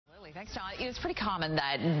Absolutely. Thanks, John. It's pretty common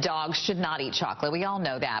that dogs should not eat chocolate. We all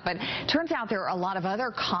know that. But turns out there are a lot of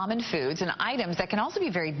other common foods and items that can also be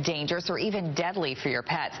very dangerous or even deadly for your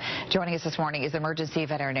pets. Joining us this morning is emergency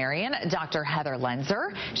veterinarian Dr. Heather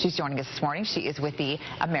Loenser. She's joining us this morning. She is with the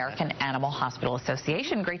American Animal Hospital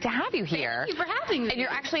Association. Great to have you here. Thank you for having me. And you're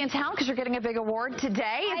actually in town because you're getting a big award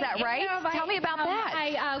today. Is that right? Tell me about that.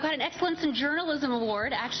 I got an Excellence in Journalism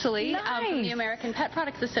Award, actually, from the American Pet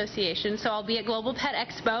Products Association. So I'll be at Global Pet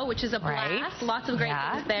Expo, which is a blast. Lots of great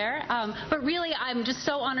things there. But really, I'm just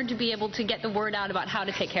so honored to be able to get the word out about how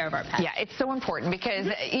to take care of our pets. Yeah, it's so important because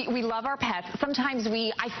we love our pets. Sometimes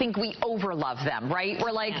I think we overlove them, right?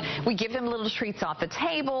 We're like, we give them little treats off the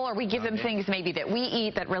table, or we give them things maybe that we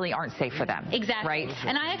eat that really aren't safe for them. Exactly. Right?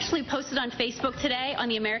 And I actually posted on Facebook today on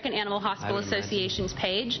the American Animal Hospital Association's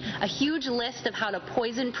page a huge list of how to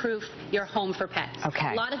poison-proof your home for pets.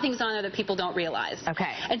 Okay. A lot of things on there that people don't realize.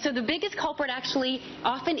 Okay. And so the biggest culprit actually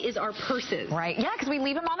often is our purses. Right. Yeah, because we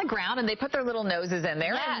leave them on the ground and they put their little noses in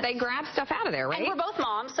there and they grab stuff out of there, right? And we're both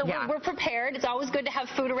moms, so we're prepared. It's always good to have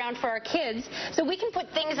food around for our kids. So we can put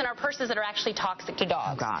things in our purses that are actually toxic to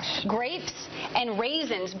dogs. Oh, gosh. Grapes and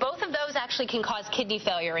raisins, both of those actually can cause kidney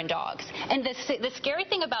failure in dogs. And the scary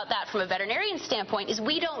thing about that from a veterinarian standpoint is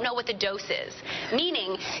we don't know what the dose is.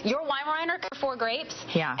 Meaning, your Weimaraner could 4 grapes,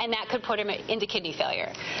 and that could put him into kidney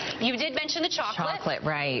failure. You did mention the chocolate. Chocolate,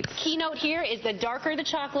 right. Keynote here is the darker the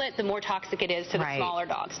chocolate, the more toxic it is to the smaller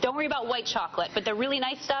dogs. Don't worry about white chocolate, but the really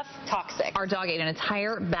nice stuff, toxic. Our dog ate an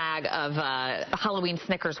entire bag of Halloween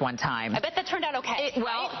Snickers one time. I bet that turned out okay.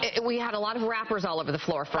 We had a lot of wrappers all over the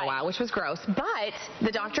floor for a while, which was gross. But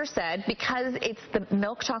the doctor said because it's the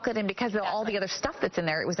milk chocolate and because of all the other stuff that's in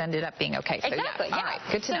there, it ended up being okay. So, exactly. All right.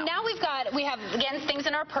 Good to know. So now we have again things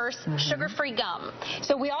in our purse, sugar-free gum.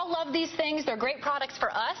 So we all love these things. They're great products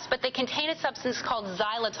for us, but they contain a substance called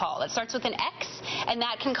xylitol. That starts with an X, and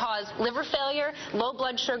that can cause liver failure, low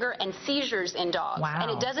blood sugar, and seizures in dogs. Wow.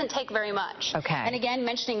 And it doesn't take very much. Okay. And again,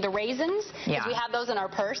 mentioning the raisins, because we have those in our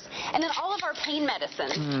purse. And then all of our pain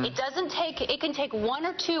medicine. It can take 1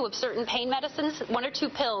 or 2 of certain pain medicines, 1 or 2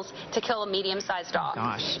 pills to kill a medium-sized dog.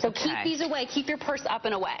 Gosh. So keep these away. Keep your purse up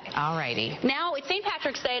and away. All righty. Now, it's St.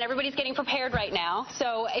 Patrick's Day, and everybody's getting prepared right now.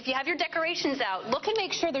 So if you have your decorations out, look and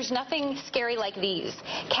make sure there's nothing scary like these.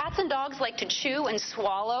 Cats and dogs like to chew and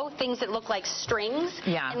swallow things that look like strings.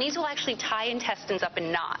 Yeah. And these will actually tie intestines up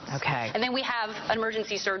in knots. Okay. And then we have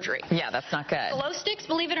emergency surgery. Yeah, that's not good. Glow sticks,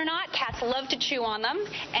 believe it or not, cats love to chew on them.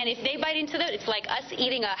 And if they bite into them, it's like us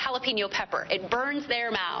eating a jalapeno pepper. It burns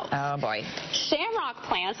their mouth. Oh, boy. Shamrock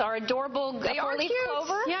plants are adorable. They are cute.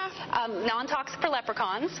 Clover. Yeah. Non-toxic for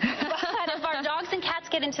leprechauns. But if our dogs and cats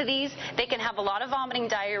get into these, they can have a lot of vomiting,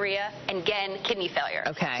 diarrhea, and again, kidney failure.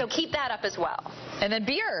 Okay. So keep that up as well. And then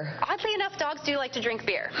beer. Oddly enough, dogs do like to drink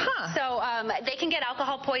beer. Huh. So they can get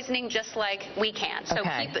alcohol poisoning just like we can. So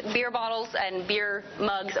keep beer bottles and beer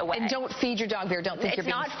mugs away. And don't feed your dog beer. Don't think you're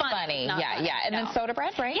being funny. And then soda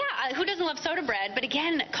bread, right? Yeah, who doesn't love soda bread? But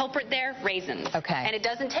again, culprit there, raisins. Okay. And it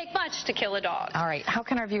doesn't take much to kill a dog. All right. How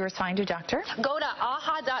can our viewers find you, doctor? Go to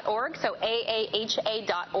aha.org, so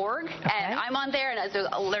AAHA.org. And I'm on there,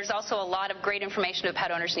 and there's also a lot of great information that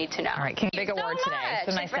pet owners need to know. All right. Big award today.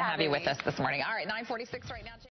 So nice to have you with us this morning. All right, 9:46 right now.